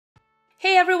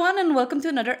Hey everyone, and welcome to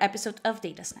another episode of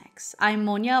Data Snacks. I'm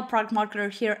Monia, a product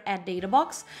marketer here at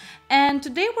Databox, and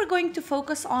today we're going to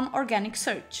focus on organic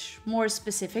search. More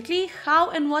specifically, how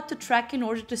and what to track in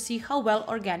order to see how well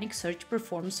organic search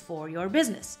performs for your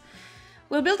business.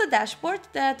 We'll build a dashboard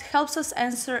that helps us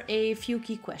answer a few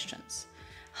key questions.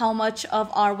 How much of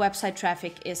our website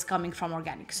traffic is coming from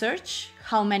organic search,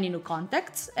 how many new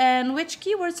contacts, and which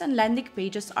keywords and landing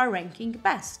pages are ranking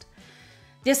best.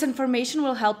 This information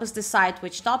will help us decide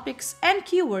which topics and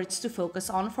keywords to focus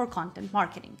on for content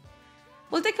marketing.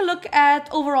 We'll take a look at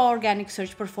overall organic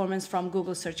search performance from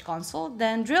Google Search Console,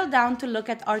 then drill down to look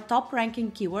at our top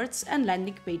ranking keywords and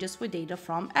landing pages with data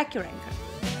from AccuRanker.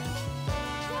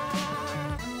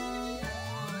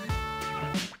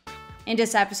 In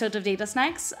this episode of Data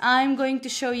Snacks, I'm going to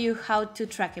show you how to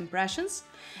track impressions,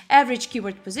 average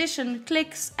keyword position,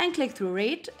 clicks, and click-through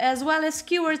rate, as well as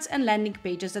keywords and landing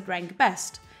pages that rank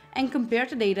best, and compare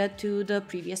the data to the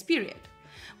previous period.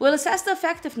 We'll assess the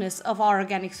effectiveness of our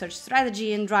organic search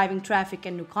strategy in driving traffic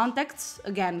and new contacts,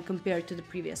 again compared to the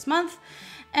previous month,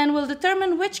 and we'll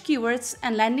determine which keywords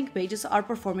and landing pages are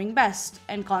performing best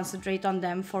and concentrate on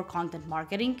them for content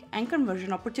marketing and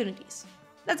conversion opportunities.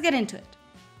 Let's get into it.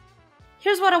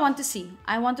 Here's what I want to see.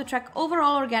 I want to track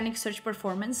overall organic search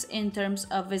performance in terms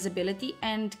of visibility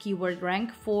and keyword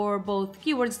rank for both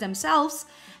keywords themselves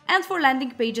and for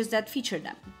landing pages that feature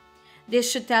them.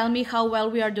 This should tell me how well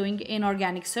we are doing in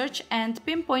organic search and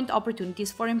pinpoint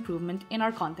opportunities for improvement in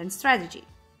our content strategy.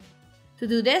 To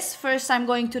do this, first I'm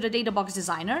going to the Databox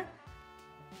designer,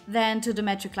 then to the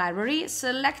metric library,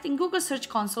 selecting Google Search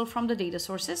Console from the data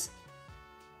sources,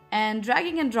 and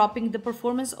dragging and dropping the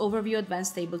Performance Overview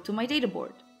Advanced table to my data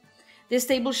board. This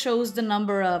table shows the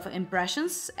number of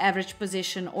impressions, average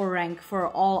position or rank for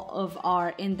all of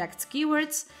our indexed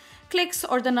keywords, clicks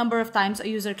or the number of times a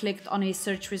user clicked on a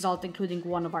search result including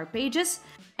one of our pages,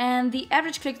 and the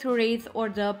average click-through rate or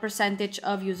the percentage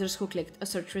of users who clicked a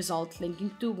search result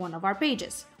linking to one of our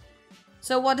pages.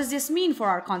 So what does this mean for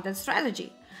our content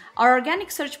strategy? Our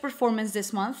organic search performance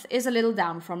this month is a little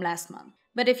down from last month.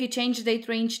 But if you change the date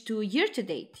range to year to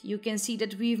date, you can see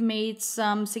that we've made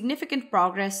some significant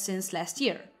progress since last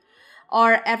year.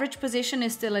 Our average position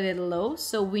is still a little low,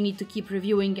 so we need to keep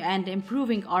reviewing and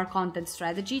improving our content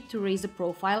strategy to raise the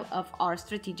profile of our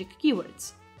strategic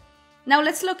keywords. Now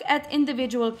let's look at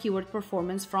individual keyword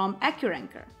performance from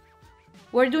AccuRanker.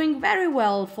 We're doing very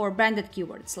well for branded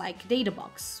keywords like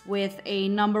Databox, with a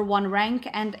 #1 rank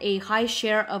and a high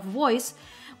share of voice,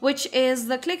 which is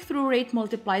the click-through rate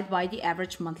multiplied by the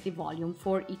average monthly volume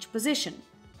for each position.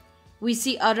 We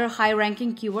see other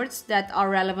high-ranking keywords that are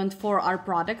relevant for our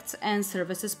products and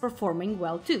services performing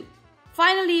well too.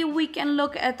 Finally, we can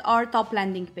look at our top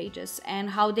landing pages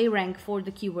and how they rank for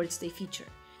the keywords they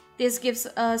feature. This gives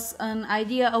us an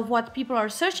idea of what people are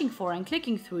searching for and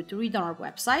clicking through to read on our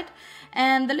website,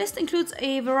 and the list includes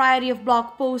a variety of blog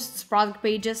posts, product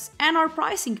pages, and our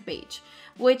pricing page,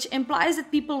 which implies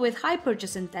that people with high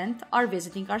purchase intent are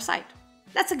visiting our site.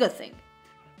 That's a good thing.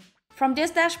 From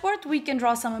this dashboard, we can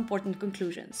draw some important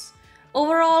conclusions.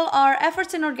 Overall, our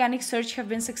efforts in organic search have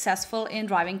been successful in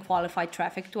driving qualified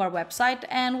traffic to our website,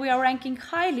 and we are ranking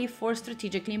highly for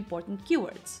strategically important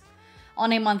keywords.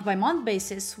 On a month-by-month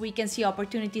basis, we can see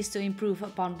opportunities to improve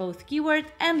upon both keyword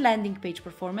and landing page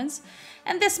performance,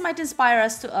 and this might inspire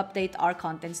us to update our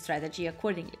content strategy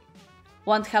accordingly.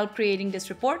 Want help creating this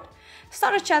report?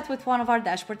 Start a chat with one of our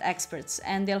dashboard experts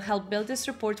and they'll help build this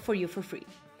report for you for free.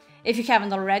 If you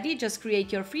haven't already, just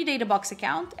create your free Databox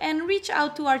account and reach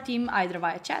out to our team either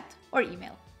via chat or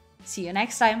email. See you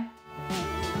next time!